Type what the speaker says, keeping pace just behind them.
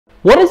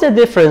What is the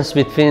difference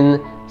between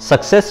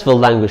successful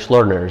language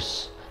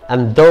learners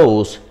and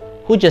those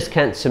who just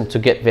can't seem to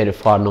get very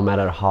far no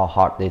matter how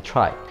hard they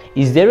try?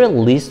 Is there a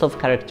list of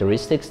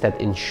characteristics that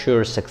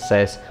ensure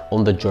success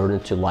on the journey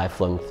to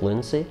lifelong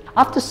fluency?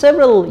 After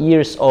several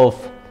years of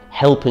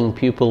helping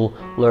people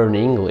learn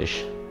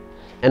English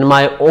and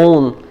my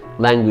own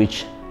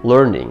language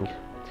learning,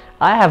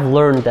 I have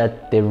learned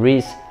that there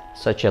is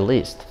such a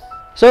list.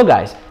 So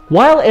guys,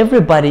 while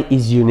everybody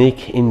is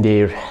unique in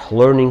their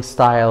learning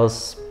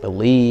styles,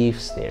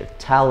 beliefs, their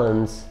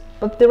talents,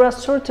 but there are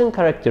certain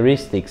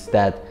characteristics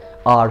that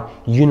are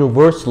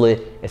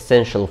universally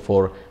essential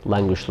for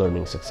language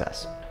learning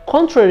success.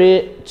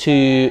 Contrary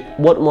to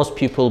what most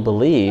people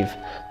believe,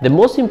 the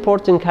most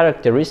important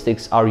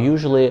characteristics are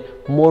usually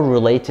more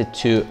related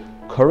to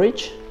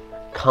courage,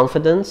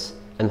 confidence,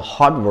 and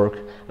hard work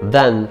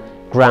than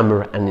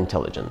grammar and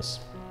intelligence.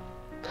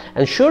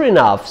 And sure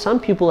enough, some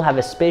people have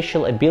a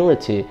special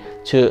ability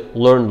to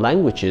learn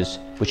languages,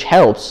 which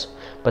helps,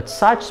 but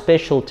such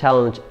special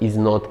talent is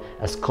not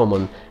as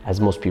common as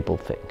most people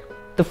think.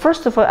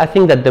 First of all, I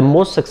think that the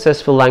most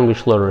successful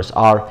language learners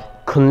are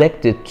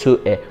connected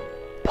to a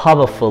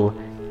powerful,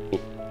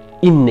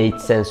 innate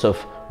sense of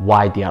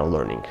why they are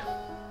learning.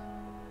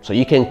 So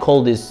you can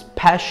call this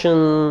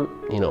passion,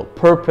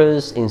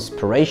 purpose,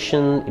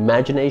 inspiration,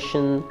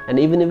 imagination, and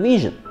even a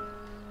vision.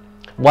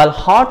 While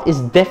heart is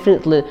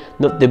definitely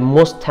not the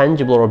most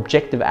tangible or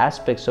objective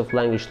aspects of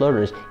language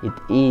learners, it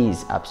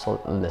is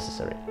absolutely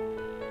necessary.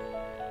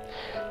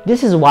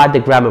 This is why the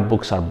grammar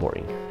books are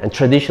boring, and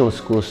traditional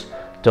schools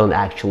don't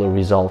actually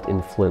result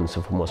in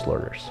fluency for most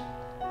learners.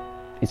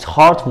 It's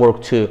hard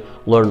work to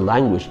learn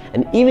language,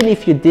 and even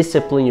if you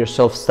discipline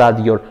yourself,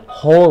 study your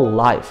whole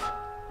life,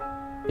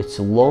 it's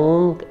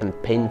long and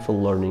painful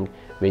learning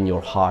when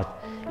your heart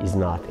is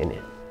not in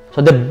it.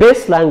 So the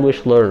best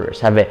language learners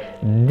have a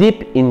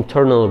deep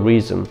internal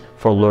reason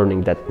for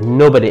learning that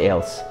nobody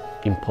else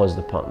imposed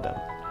upon them.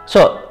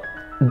 So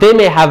they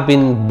may have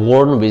been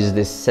born with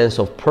this sense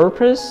of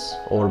purpose,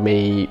 or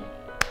maybe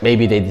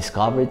they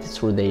discovered it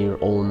through their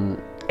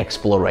own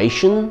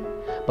exploration,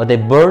 but a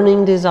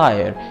burning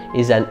desire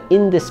is an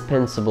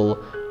indispensable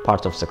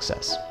part of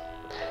success.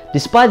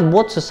 Despite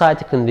what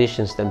society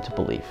conditions them to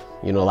believe,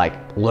 like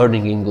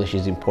learning English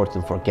is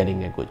important for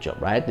getting a good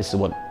job, right? This is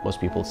what most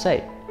people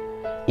say.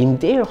 In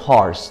their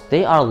hearts,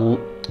 they are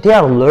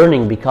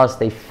learning because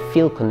they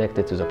feel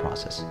connected to the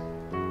process.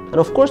 And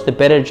of course, the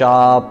better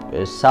job,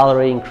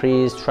 salary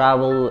increase,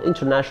 travel,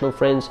 international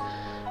friends,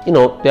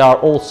 they are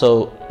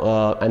also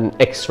an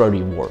extra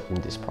reward in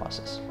this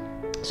process.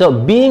 So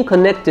being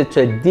connected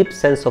to a deep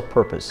sense of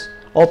purpose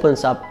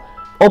opens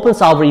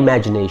our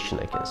imagination,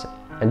 I can say.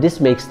 And this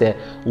makes the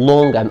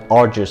long and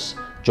arduous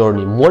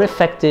journey more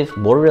effective,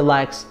 more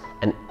relaxed,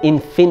 and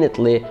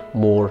infinitely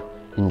more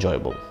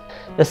enjoyable.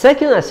 The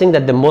second, I think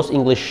that the most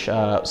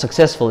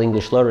successful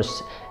English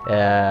learners,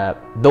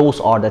 those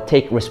are that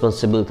take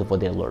responsibility for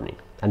their learning,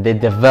 and they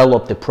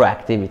develop the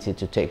proactivity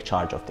to take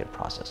charge of their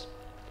process.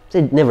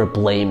 They never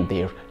blame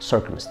their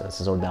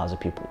circumstances or the other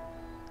people.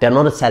 They're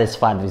not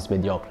satisfied with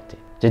mediocrity.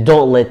 They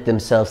don't let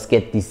themselves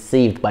get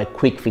deceived by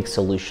quick fix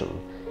solution.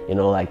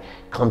 Like,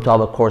 come to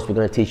our course, we're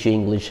going to teach you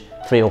English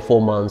 3 or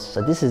 4 months.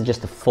 So this is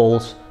just the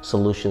false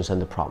solutions and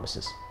the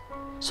promises.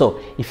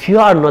 So if you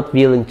are not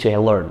willing to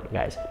learn,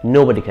 guys,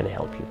 nobody can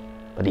help you.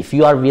 But if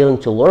you are willing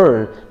to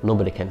learn,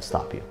 nobody can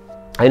stop you.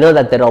 I know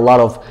that there are a lot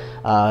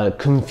of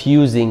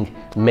confusing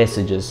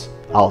messages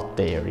out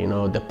there.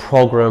 The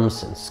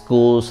programs and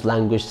schools,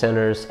 language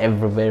centers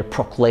everywhere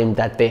proclaim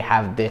that they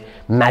have the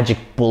magic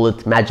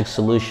bullet, magic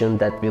solution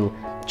that will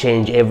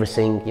change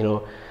everything.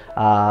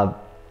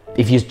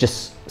 If you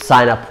just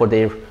sign up for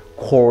their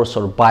course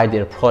or buy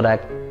their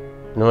product,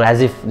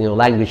 as if a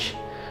language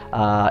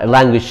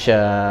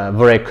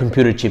were a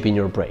computer chip in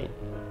your brain.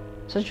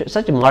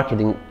 Such a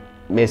marketing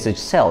message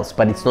sells,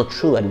 but it's not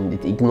true, and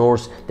it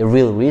ignores the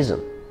real reason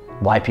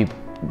why people.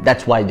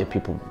 That's why the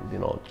people,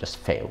 just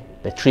fail.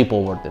 They trip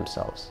over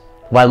themselves.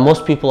 While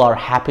most people are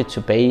happy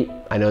to pay,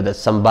 I know that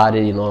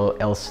somebody,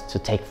 else to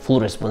take full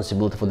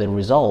responsibility for their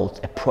results.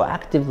 A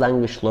proactive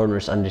language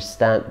learners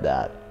understand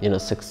that,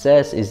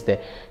 success is the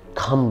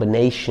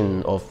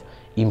combination of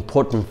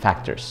important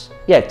factors.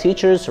 Yeah,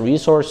 teachers,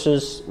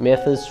 resources,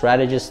 methods,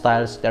 strategies,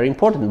 styles, they're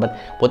important, but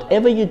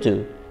whatever you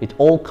do, it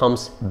all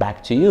comes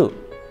back to you.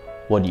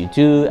 What you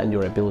do and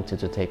your ability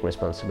to take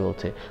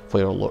responsibility for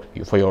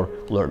your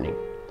learning.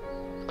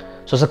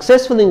 So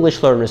successful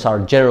English learners are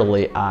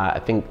generally, I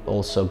think,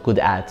 also good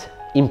at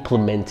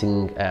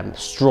implementing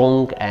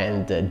strong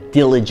and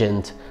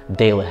diligent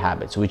daily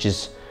habits, which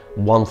is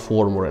one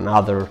form or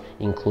another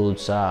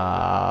includes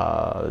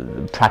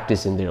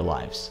practice in their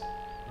lives.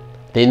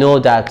 They know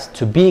that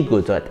to be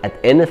good at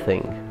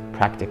anything,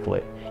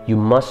 practically, you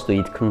must do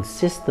it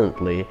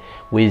consistently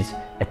with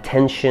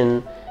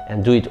attention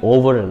and do it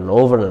over and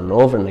over and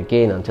over and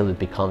again until it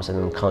becomes an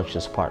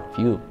unconscious part of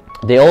you.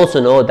 They also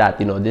know that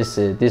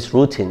this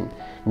routine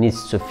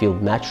needs to feel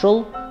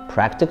natural,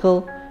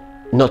 practical,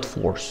 not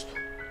forced,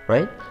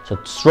 right? So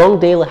strong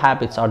daily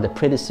habits are the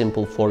pretty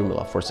simple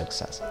formula for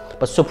success.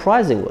 but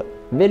surprisingly,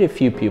 very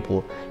few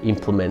people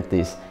implement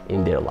this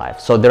in their life.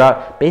 So there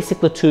are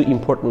basically two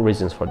important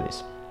reasons for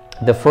this.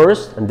 The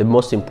first and the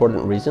most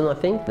important reason, I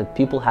think, that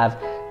people have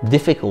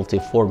difficulty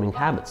forming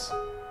habits.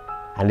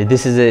 And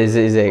this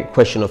is a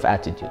question of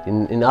attitude.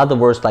 In other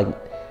words, like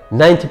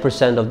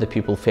 90% of the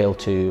people fail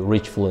to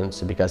reach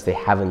fluency because they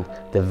haven't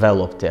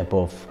developed the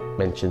above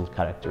mentioned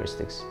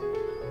characteristics.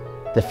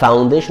 The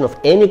foundation of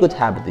any good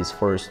habit is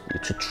first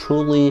to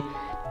truly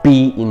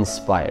be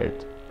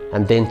inspired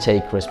and then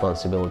take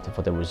responsibility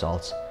for the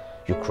results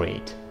you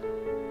create.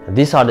 And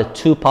these are the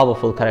two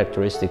powerful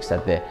characteristics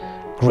that they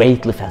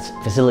greatly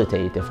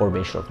facilitate the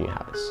formation of new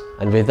habits.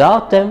 And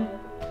without them,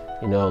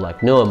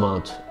 like no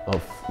amount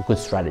of good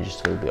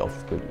strategies will be of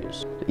good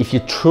use. If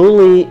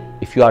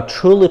you are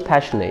truly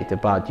passionate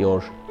about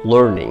your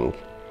learning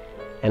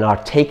and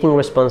are taking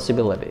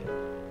responsibility,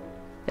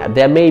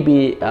 there may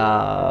be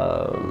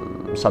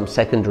some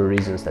secondary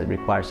reasons that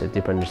requires a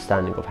deep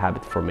understanding of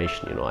habit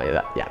formation.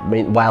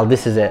 While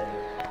this is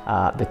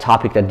the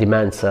topic that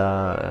demands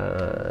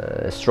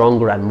a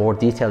stronger and more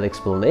detailed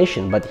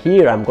explanation, but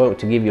here I'm going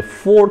to give you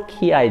 4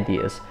 key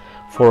ideas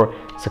for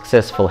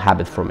successful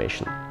habit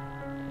formation.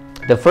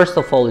 The first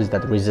of all is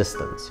that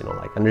resistance,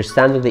 like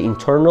understanding the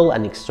internal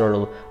and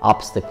external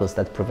obstacles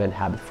that prevent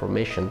habit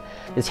formation.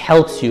 This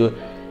helps you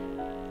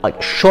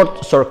like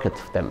short circuit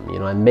them,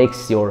 and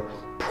makes your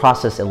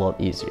process a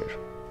lot easier.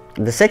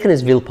 The second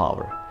is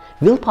willpower.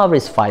 Willpower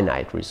is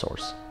finite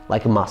resource,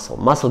 like a muscle.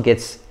 Muscle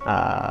gets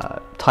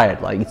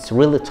tired, like it's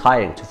really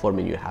tiring to form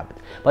a new habit.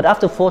 But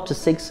after 4 to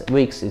 6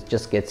 weeks, it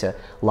just gets a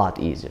lot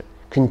easier.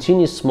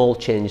 Continuous small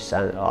changes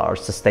are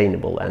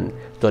sustainable and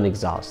don't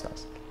exhaust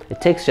us. It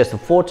takes just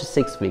 4 to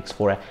 6 weeks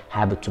for a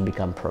habit to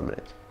become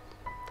permanent.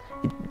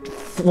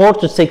 4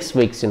 to 6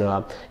 weeks,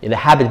 the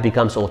habit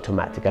becomes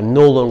automatic and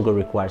no longer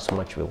requires so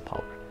much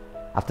willpower.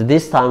 After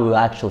this time, we will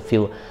actually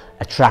feel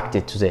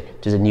attracted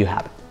to the new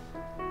habit.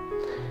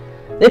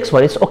 Next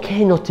one, it's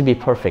okay not to be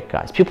perfect,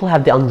 guys. People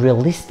have the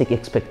unrealistic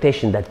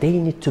expectation that they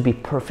need to be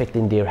perfect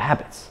in their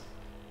habits.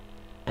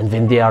 And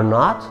when they are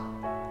not,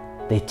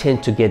 they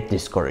tend to get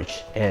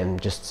discouraged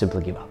and just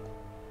simply give up.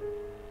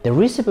 The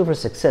recipe for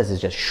success is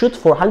just shoot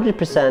for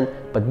 100%,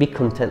 but be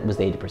content with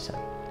 80%.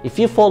 If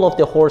you fall off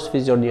the horse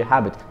with your new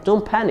habit,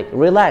 don't panic,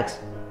 relax,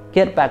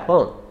 get back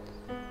on.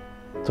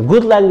 So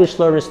good language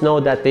learners know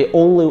that the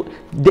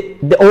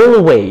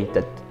only way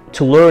that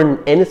to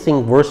learn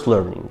anything worth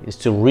learning is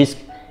to risk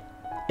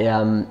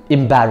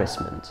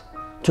embarrassment,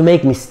 to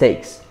make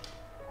mistakes,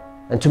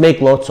 and to make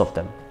lots of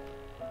them.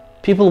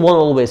 People won't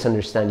always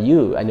understand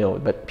you, I know,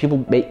 but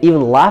people may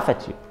even laugh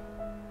at you.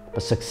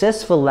 But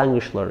successful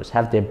language learners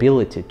have the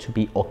ability to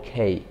be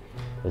okay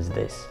with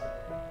this.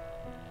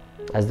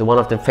 As one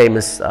of the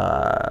famous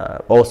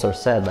authors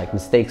said, like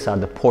mistakes are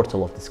the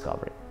portal of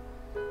discovery.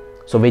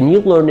 So when you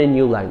learn a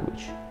new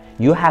language,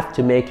 you have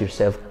to make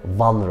yourself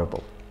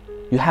vulnerable.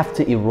 You have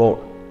to erode.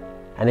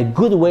 And a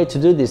good way to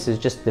do this is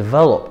just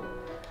develop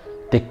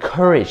the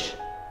courage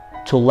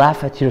to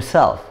laugh at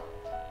yourself.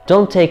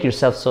 Don't take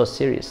yourself so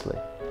seriously.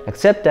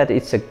 Accept that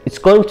it's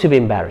going to be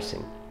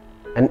embarrassing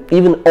and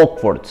even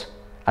awkward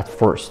at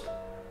first,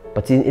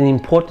 but it's an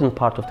important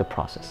part of the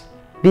process.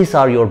 These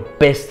are your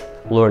best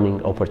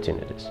learning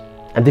opportunities.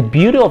 And the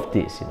beauty of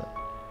this,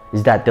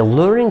 is that the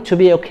learning to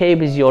be okay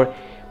with your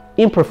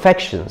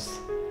imperfections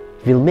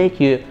will make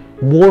you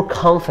more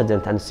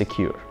confident and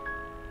secure.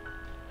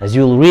 As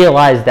you'll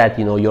realize that,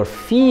 your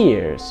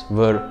fears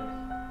were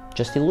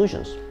just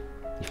illusions.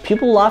 If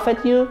people laugh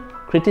at you,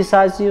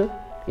 criticize you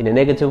in a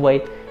negative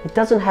way, it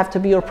doesn't have to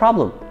be your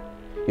problem.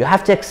 You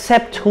have to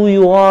accept who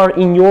you are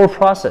in your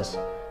process.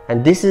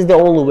 And this is the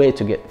only way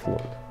to get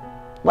fluent.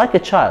 Like a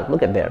child,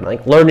 look at there,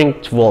 like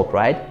learning to walk,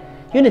 right?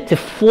 You need to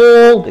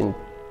fall and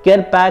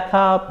get back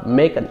up,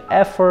 make an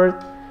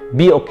effort,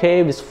 be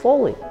okay with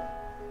falling.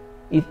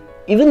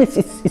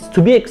 It's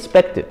to be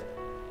expected.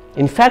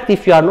 In fact,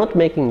 if you are not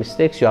making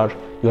mistakes, you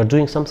are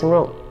doing something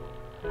wrong.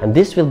 And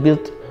this will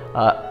build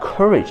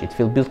courage, it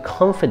will build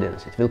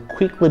confidence, it will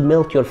quickly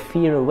melt your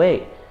fear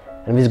away.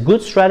 And with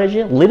good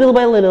strategy, little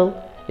by little,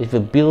 it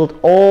will build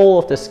all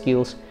of the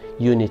skills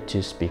you need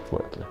to speak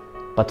fluently.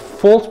 But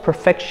false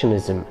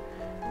perfectionism,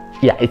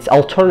 it's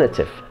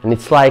alternative, and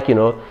it's like,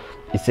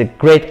 it's a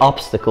great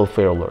obstacle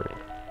for your learning.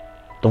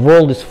 The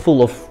world is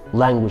full of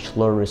language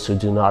learners who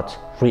do not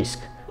risk,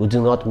 who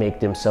do not make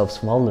themselves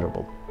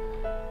vulnerable,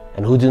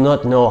 and who do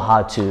not know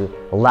how to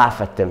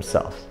laugh at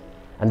themselves.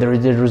 And the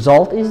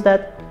result is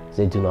that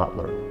they do not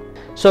learn.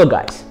 So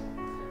guys,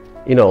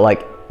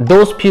 like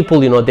those people,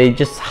 they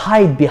just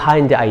hide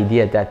behind the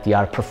idea that they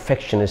are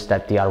perfectionists,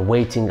 that they are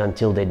waiting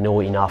until they know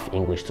enough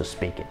English to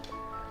speak it.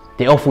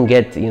 They often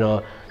get,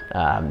 the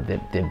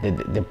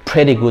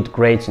pretty good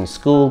grades in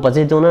school, but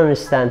they don't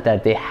understand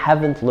that they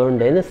haven't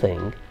learned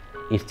anything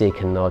if they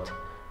cannot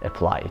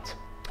apply it.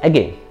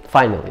 Again,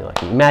 finally,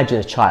 like imagine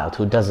a child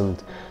who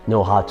doesn't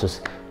know how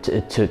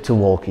to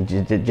walk.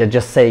 You're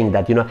just saying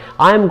that,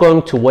 I'm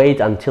going to wait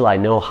until I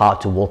know how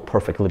to walk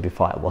perfectly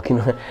before I walk.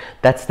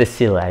 That's the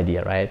silly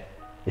idea, right?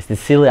 It's the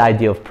silly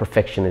idea of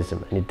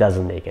perfectionism, and it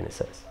doesn't make any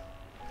sense.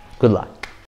 Good luck.